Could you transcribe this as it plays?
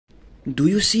Do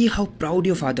you see how proud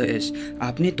your father is?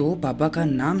 आपने तो पापा का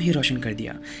नाम ही रोशन कर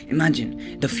दिया. Imagine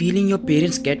the feeling your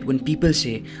parents get when people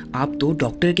से आप तो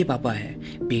डॉक्टर के पापा है,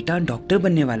 बेटा डॉक्टर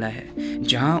बनने वाला है.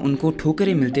 जहाँ उनको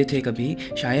ठोकरें मिलते थे कभी,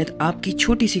 शायद आपकी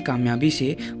छोटी सी कामयाबी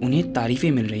से उन्हें तारीफें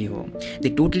मिल रही हो. दे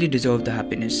totally deserve the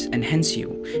happiness and hence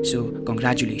you. So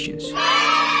congratulations.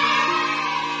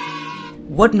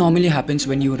 What normally happens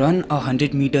when you run a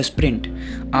 100-meter sprint?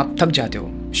 आप थक जाते हो,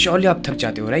 श्योरली आप थक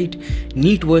जाते हो, right?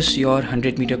 NEET was your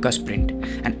 100 metre का स्प्रिंट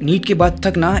एंड नीट के बाद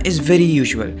थकना इज़ वेरी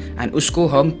यूजुअल एंड उसको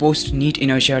हम पोस्ट नीट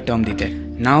इनर्शिया टर्म देते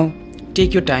हैं. Now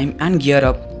take your time and gear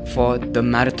up for the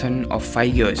marathon of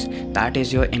 5 years. That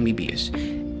is your MBBS.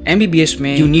 MBBS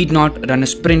में you need not run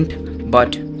a sprint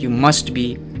but you must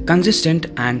be consistent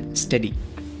and study.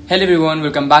 Hello everyone,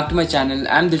 welcome back to my channel.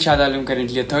 I'm Dilshad Alam,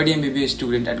 currently a third year MBBS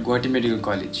student at Guwahati Medical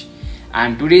College.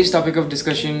 And today's topic of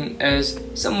discussion is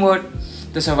somewhat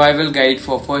the survival guide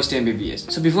for first year MBBS.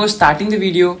 So before starting the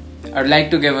video, I'd like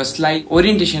to give a slight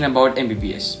orientation about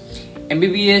MBBS.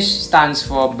 MBBS stands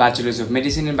for Bachelors of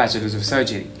Medicine and Bachelors of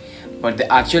Surgery. But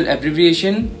the actual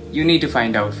abbreviation, you need to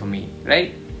find out for me,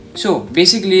 right? So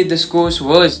basically this course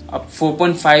was a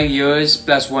 4.5 years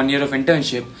plus 1 year of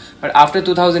internship, but after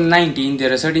 2019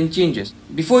 there are certain changes.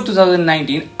 Before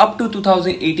 2019 up to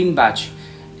 2018 batch,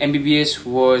 MBBS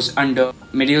was under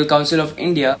Medical Council of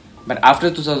India, but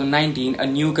after 2019 a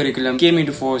new curriculum came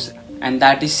into force and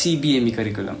that is CBME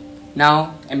curriculum. Now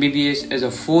MBBS is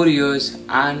a 4 years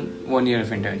and 1 year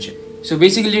of internship. So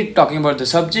basically talking about the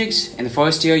subjects, in the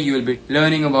first year you will be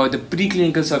learning about the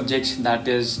preclinical subjects,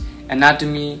 that is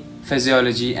anatomy,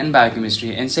 physiology and biochemistry.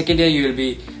 In second year you will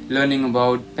be learning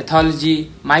about pathology,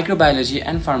 microbiology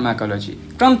and pharmacology.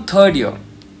 From third year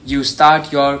you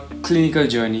start your clinical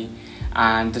journey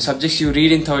and the subjects you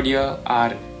read in third year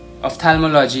are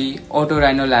ophthalmology,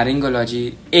 otorhinolaryngology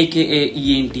aka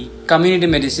ENT, community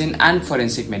medicine and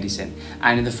forensic medicine.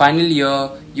 And in the final year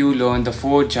you learn the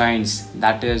 4 giants,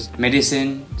 that is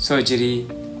medicine, surgery,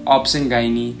 obs and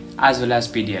gynae as well as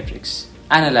pediatrics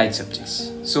and allied subjects.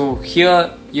 So here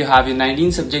you have your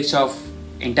 19 subjects of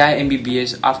entire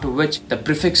MBBS, after which the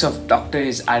prefix of doctor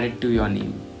is added to your name.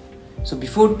 So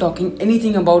before talking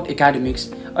anything about academics,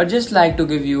 I'd just like to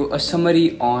give you a summary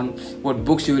on what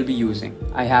books you will be using.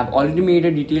 I have already made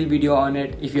a detailed video on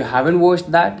it. If you haven't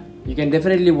watched that, you can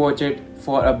definitely watch it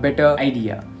for a better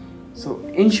idea. So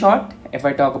in short, if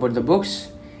I talk about the books,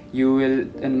 you will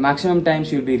in maximum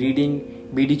times you'll be reading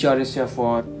B.D. Chaurasya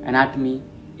for anatomy,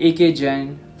 A.K.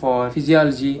 Jain for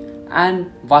physiology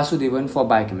and Vasudevan for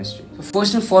biochemistry. So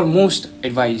first and foremost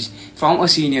advice from a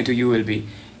senior to you will be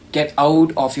get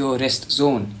out of your rest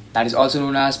zone, that is also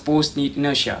known as post-NEET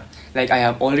inertia. Like I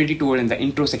have already told in the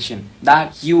intro section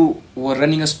that you were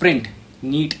running a sprint.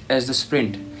 NEET is the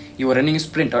sprint. You were running a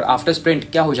sprint और after sprint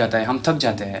क्या हो जाता है, हम थक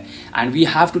जाते हैं and we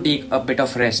have to take a bit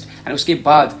of rest and उसके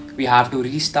बाद we have to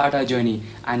restart our journey.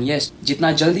 And yes,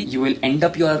 जितना जल्दी you will end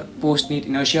up your post-NEET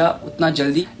inertia, उतना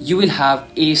जल्दी you will have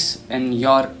ace in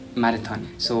your marathon.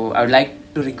 So I would like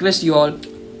to request you all,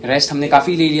 rest हमने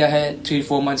काफ़ी ले लिया है,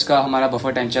 3-4 months का हमारा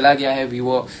बफर टाइम चला गया है. We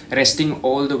were resting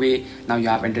all the way. Now you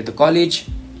have entered the college.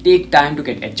 Take time to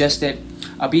get adjusted.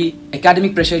 अभी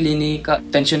एकेडमिक प्रेशर लेने का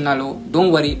टेंशन ना लो.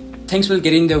 Don't worry, things will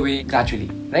get in their way gradually,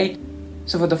 right?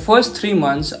 So for the first 3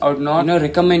 months, I would not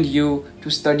recommend you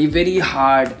to study very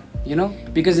hard,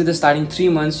 because in the starting 3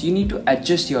 months, you need to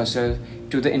adjust yourself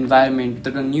to the environment,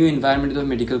 to the new environment of the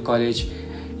medical college.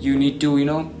 You need to,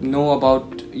 know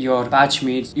about your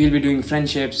batchmates. You will be doing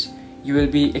friendships. You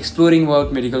will be exploring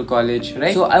about medical college,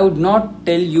 right? So I would not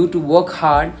tell you to work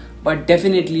hard, but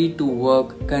definitely to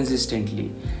work consistently.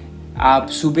 आप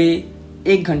सुबह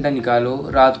 1 घंटा निकालो,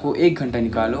 रात को 1 घंटा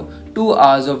निकालो, 2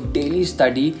 hours of daily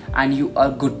study and you are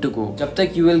good to go. जब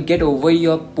तक you will get over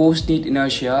your post-NEET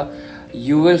inertia,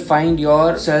 you will find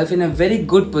yourself in a very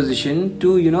good position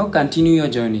to continue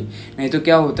your journey. नहीं तो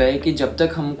क्या होता है कि जब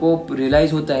तक हमको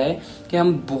realize होता है कि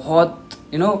हम बहुत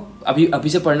अभी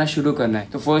से पढ़ना शुरू करना है,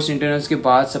 तो फर्स्ट इंटरनल्स के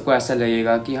बाद सबको ऐसा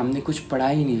लगेगा कि हमने कुछ पढ़ा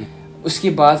ही नहीं है. उसके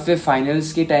बाद फिर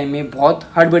फाइनल्स के टाइम में बहुत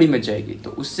हड़बड़ी मच जाएगी. तो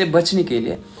उससे बचने के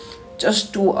लिए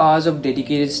just 2 hours of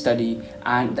dedicated study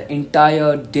and the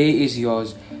entire day is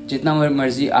yours. जितना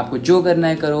मर्जी आपको जो करना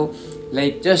है करो.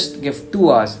 Like just give 2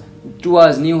 hours. 2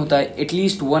 hours नहीं होता है, at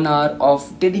least 1 hour of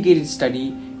dedicated study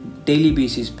daily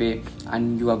basis पे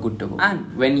and you are good to go.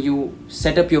 And when you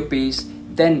set up your pace,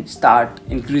 then start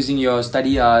increasing your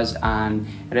study hours and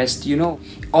rest.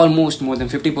 Almost more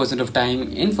than 50% of time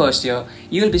in first year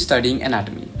you will be studying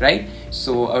anatomy, right?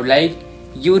 So I would like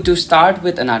you to start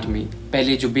with anatomy.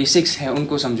 पहले जो basics है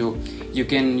उनको समझो. You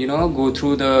can, go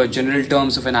through the general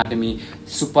terms of anatomy: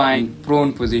 supine,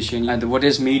 prone position, what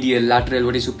is medial, lateral,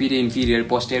 what is superior, inferior,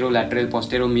 posterolateral,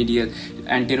 posteromedial,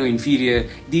 antero-inferior.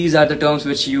 These are the terms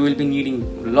which you will be needing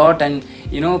a lot, and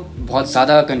बहुत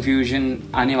ज़्यादा confusion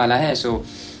आने वाला है. So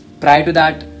prior to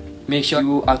that, make sure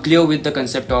you are clear with the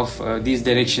concept of these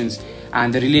directions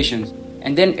and the relations,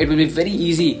 and then it will be very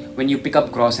easy when you pick up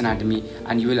gross anatomy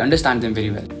and you will understand them very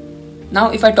well.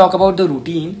 Now if I talk about the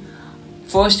routine,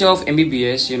 first year of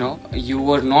MBBS, you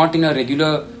were not in a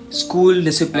regular school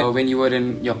discipline when you were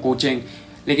in your coaching.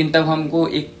 लेकिन तब हमको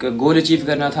एक goal achieve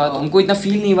करना था, तो हमको इतना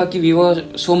feel नहीं हुआ कि we were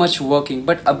so much working.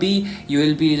 But अभी you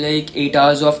will be like 8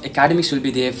 hours of academics will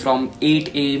be there from 8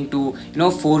 AM to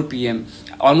 4 PM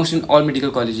almost in all medical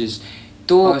colleges.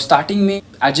 तो स्टार्टिंग में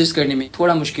एडजस्ट करने में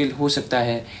थोड़ा मुश्किल हो सकता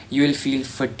है. You will feel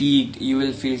fatigued, you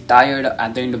will feel tired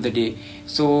at the end of the day.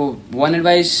 So one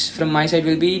advice from my side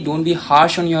will be, don't be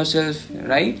harsh on your self,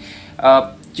 right.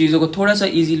 चीज़ों को थोड़ा सा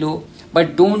easy low,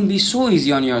 but don't be so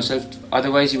easy on yourself,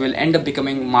 otherwise you will end up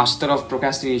becoming master of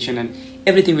procrastination and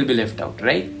everything will be left out,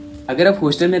 right? अगर आप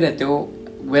hostel में रहते हो,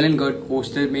 well and good.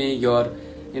 Hostel में your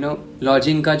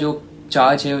lodging का जो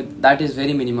charge है that is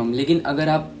very minimum. लेकिन अगर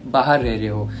आप बाहर रह रहे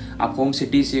हो, आप होम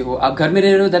सिटी से हो, आप घर में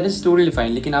रह रहे हो, that is totally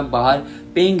fine. लेकिन आप बाहर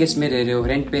पेइंग गेस्ट में रह रहे हो,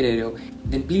 रेंट पे रह रहे हो,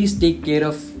 then please take care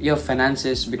of your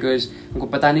finances, because उनको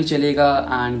पता नहीं चलेगा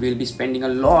and will be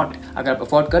spending a lot. अगर आप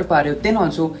अफोर्ड कर पा रहे हो, then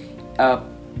also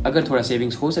अगर थोड़ा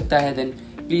सेविंग्स हो सकता है, then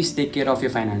please take care of your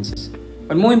finances.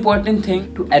 But more important thing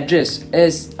to address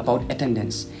is about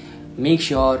attendance. Make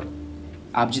sure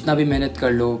आप जितना भी मेहनत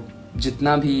कर लो,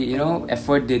 जितना भी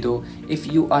effort दे दो,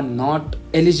 if you are not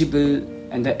eligible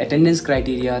in the attendance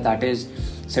criteria, that is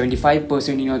 75%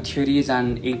 in your theories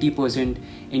and 80%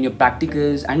 in your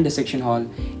practicals and dissection hall,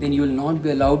 then you will not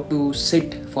be allowed to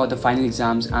sit for the final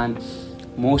exams. And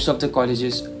most of the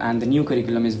colleges and the new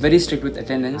curriculum is very strict with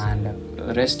attendance and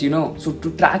rest. So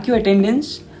to track your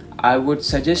attendance, I would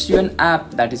suggest you an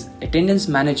app, that is Attendance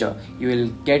Manager. You will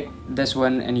get this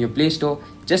one in your Play Store.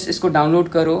 Just इसको download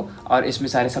करो और इसमें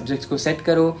सारे subjects को set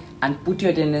करो and put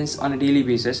your attendance on a daily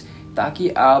basis, ताकि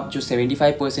आप जो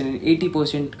 75% and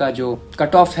 80% का जो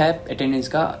कट ऑफ है अटेंडेंस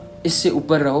का, इससे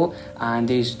ऊपर रहो and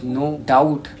there is no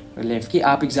doubt left कि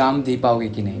आप एग्ज़ाम दे पाओगे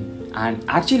कि नहीं. And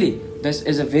actually this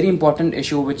is a very important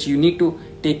issue which you need to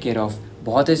take care of.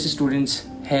 बहुत ऐसे स्टूडेंट्स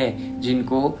हैं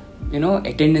जिनको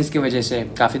अटेंडेंस की वजह से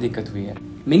काफ़ी दिक्कत हुई है.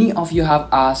 Many of you have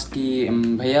asked कि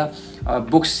भैया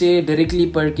बुक्स से डायरेक्टली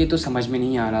पढ़ के तो समझ में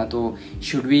नहीं आ रहा, तो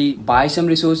should we buy some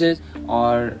resources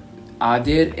or are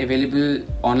there available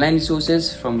online resources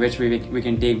from which we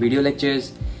can take video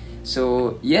lectures?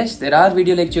 So yes, there are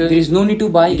video lectures. There is no need to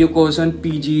buy video course on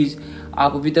PGs.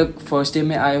 आप अभी तक first year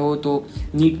में आए हो तो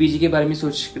NEET PG के बारे में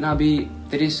सोचना भी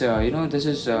there is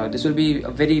this will be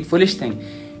a very foolish thing.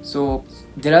 So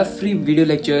there are free video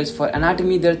lectures for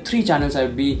anatomy. There are 3 channels I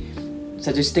would be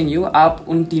suggesting you. आप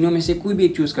उन तीनों में से कोई भी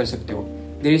एक चूज कर सकते हो.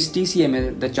 There is TCML,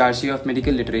 the Charge of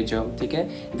Medical Literature, ठीक है.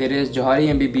 There is Johari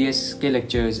MBBS के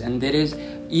lectures, and there is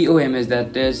EOMS,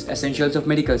 that is Essentials of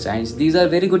Medical Science. These are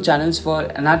very good channels for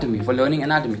anatomy, for learning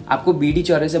anatomy. आपको BD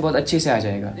Chaure से बहुत अच्छे से आ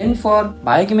जाएगा. Then for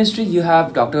biochemistry, you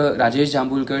have Dr. Rajesh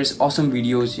Jambulkar's awesome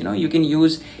videos. You can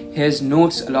use his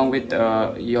notes along with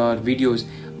your videos.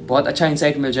 बहुत अच्छा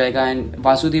insight मिल जाएगा, and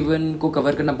Vasudevan को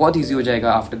cover करना बहुत easy हो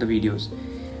जाएगा after the videos.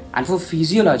 And for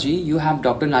physiology, you have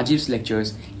Dr. Najib's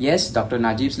lectures. Yes, Dr.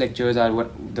 Najib's lectures are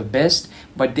the best,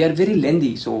 but they are very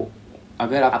lengthy. So,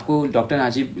 अगर आपको Dr.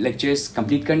 Najib lectures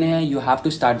complete करने हैं, you have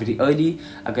to start very early.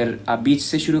 अगर आप बीच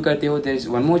से शुरू करते हो, there is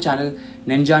one more channel,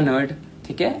 Ninja Nerd.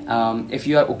 ठीक है? If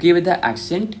you are okay with the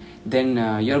accent, then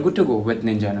you are good to go with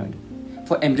Ninja Nerd.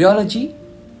 For embryology,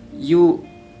 you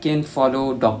can follow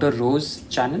Dr. Rose's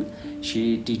channel.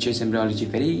 She teaches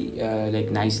embryology very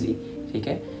nicely. ठीक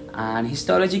है? And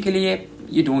histology के लिए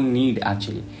you don't need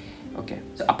actually. Okay,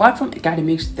 so apart from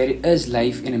academics, there is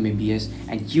life in MBBS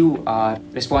and you are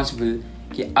responsible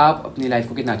कि आप अपनी life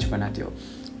को कितना अच्छा बनाते हो.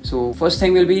 So first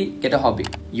thing will be get a hobby.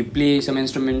 You play some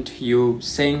instrument, you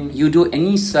sing, you do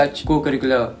any such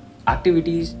co-curricular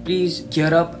activities. Please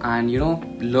gear up and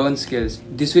learn skills.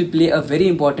 This will play a very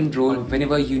important role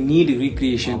whenever you need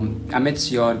recreation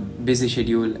amidst your busy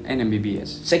schedule in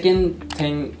MBBS. Second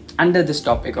thing under this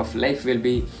topic of life will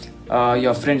be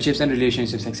your friendships and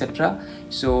relationships, etc.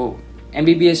 So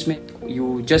MBBS mein,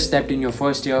 you just stepped in your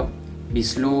first year. Be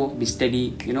slow, be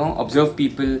steady, observe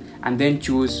people and then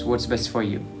choose what's best for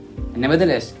you.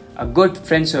 Nevertheless, a good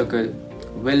friend circle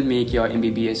will make your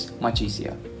MBBS much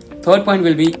easier. Third point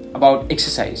will be about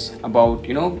exercise, about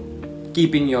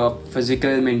keeping your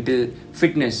physical, mental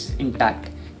fitness intact.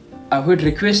 I would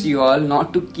request you all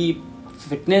not to keep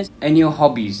fitness and your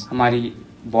hobbies. हमारी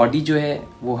body जो है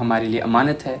वो हमारे लिए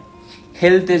अमानत है.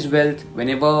 Health is wealth.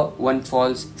 Whenever one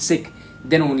false sick,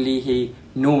 then only he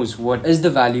knows what is the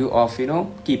value of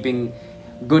keeping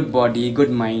good body,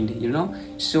 good mind.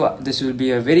 So this will be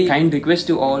a very kind request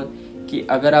to all कि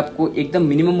अगर आपको एकदम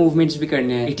minimum movements भी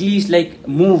करने हैं, at least like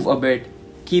move a bit,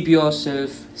 keep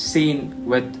yourself sane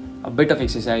with a bit of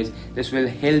exercise. This will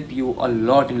help you a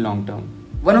lot in long term.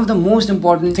 One of the most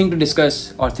important thing to discuss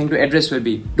or thing to address will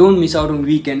be, don't miss out on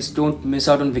weekends, don't miss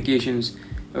out on vacations.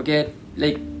 Okay,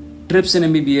 like trips in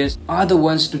MBBS are the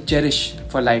ones to cherish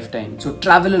for lifetime. So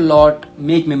travel a lot,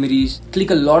 make memories,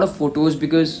 click a lot of photos,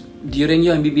 because during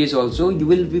your MBBS also you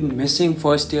will be missing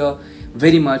first year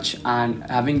very much, and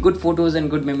having good photos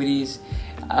and good memories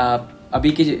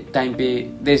abhi ke time pe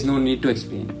there's no need to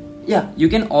explain. Yeah, you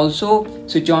can also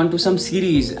switch on to some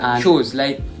series and shows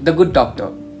like The Good Doctor.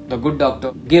 The Good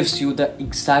Doctor gives you the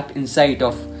exact insight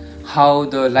of how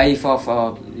the life of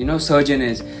surgeon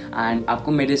is, and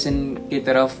आपको medicine की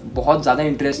तरफ बहुत ज़्यादा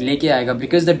interest लेके आएगा,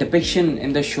 because the depiction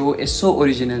in the show is so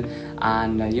original,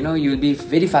 and you'll be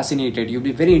very fascinated, you'll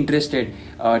be very interested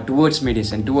towards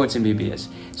medicine, towards MBBS.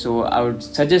 So I would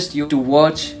suggest you to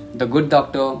watch The Good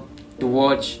Doctor, to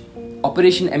watch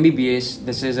Operation MBBS.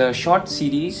 This is a short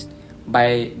series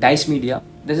by Dice Media.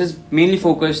 This is mainly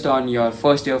focused on your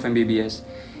first year of MBBS.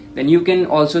 Then you can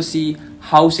also see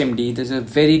House MD. This is a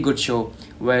very good show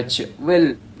which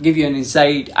will give you an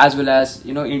insight, as well as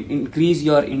increase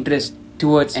your interest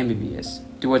towards MBBS,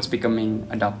 towards becoming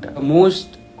a doctor. The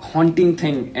most haunting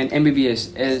thing in MBBS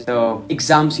is the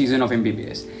exam season of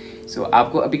MBBS. So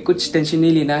आपको अभी कुछ tension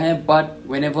नहीं लेना है, but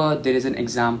whenever there is an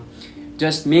exam,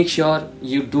 just make sure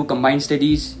you do combined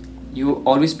studies. You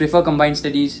always prefer combined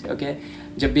studies. Okay,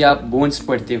 जब भी आप bones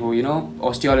पढ़ते हो,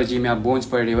 ऑस्टियोलॉजी में आप बोन्स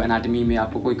पढ़ रहे हो, एनाटमी में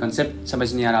आपको कोई कंसेप्ट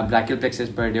समझ नहीं आ रहा, ब्रैकियल प्लेक्सस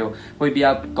पढ़ रहे हो, कोई भी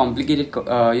आप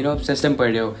कॉम्प्लिकेटेड सिस्टम पढ़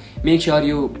रहे हो, make sure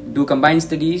you do combined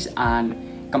studies, and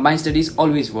combined studies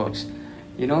always works.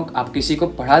 आप किसी को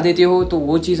पढ़ा देते हो तो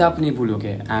वो चीज़ आप नहीं भूलोगे,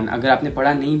 एंड अगर आपने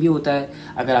पढ़ा नहीं भी होता है,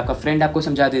 अगर आपका फ्रेंड आपको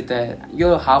समझा देता है,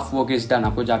 your half work is done.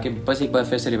 आपको जाके बस एक बार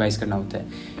फिर से रिवाइज करना होता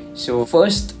है. So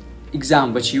first exam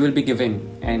which you will be giving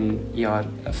in your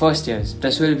first years,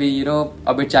 this will be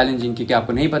a bit challenging क्योंकि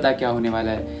आपको नहीं पता क्या होने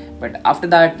वाला है, but after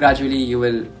that gradually you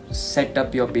will set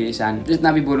up your pace, and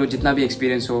जितना भी बोलो, जितना भी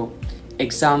experience हो,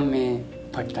 exam में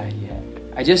फटता ही है.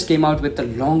 I just came out with the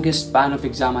longest span of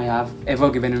exam I have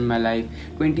ever given in my life.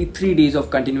 23 days of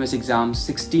continuous exams,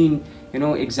 16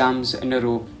 exams in a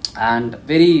row, and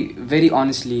very very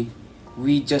honestly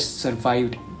we just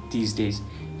survived these days.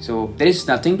 So there is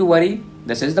nothing to worry.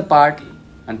 This is the part,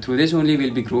 and through this only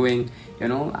we'll be growing,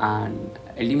 and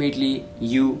ultimately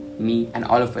you, me, and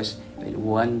all of us will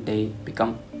one day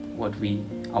become what we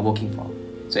are working for.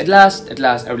 So at last,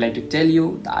 I would like to tell you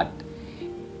that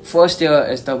first year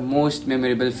is the most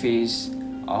memorable phase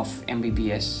of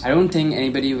MBBS. I don't think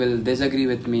anybody will disagree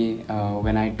with me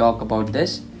when I talk about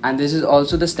this, and this is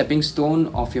also the stepping stone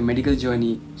of your medical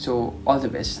journey. So all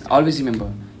the best. Always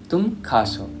remember, tum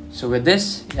khas ho. So with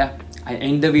this, yeah, I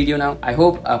end the video now. I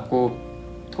hope आपको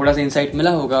थोड़ा सा insight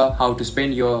मिला होगा how to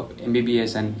spend your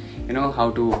MBBS and how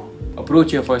to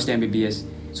approach your first MBBS.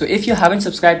 So if you haven't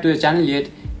subscribed to the channel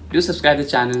yet, do subscribe to the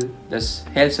channel. This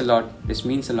helps a lot. This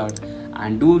means a lot.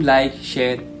 And do like,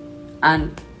 share,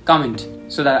 and comment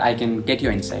so that I can get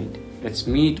your insight. Let's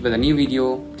meet with a new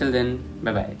video. Till then,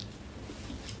 bye bye.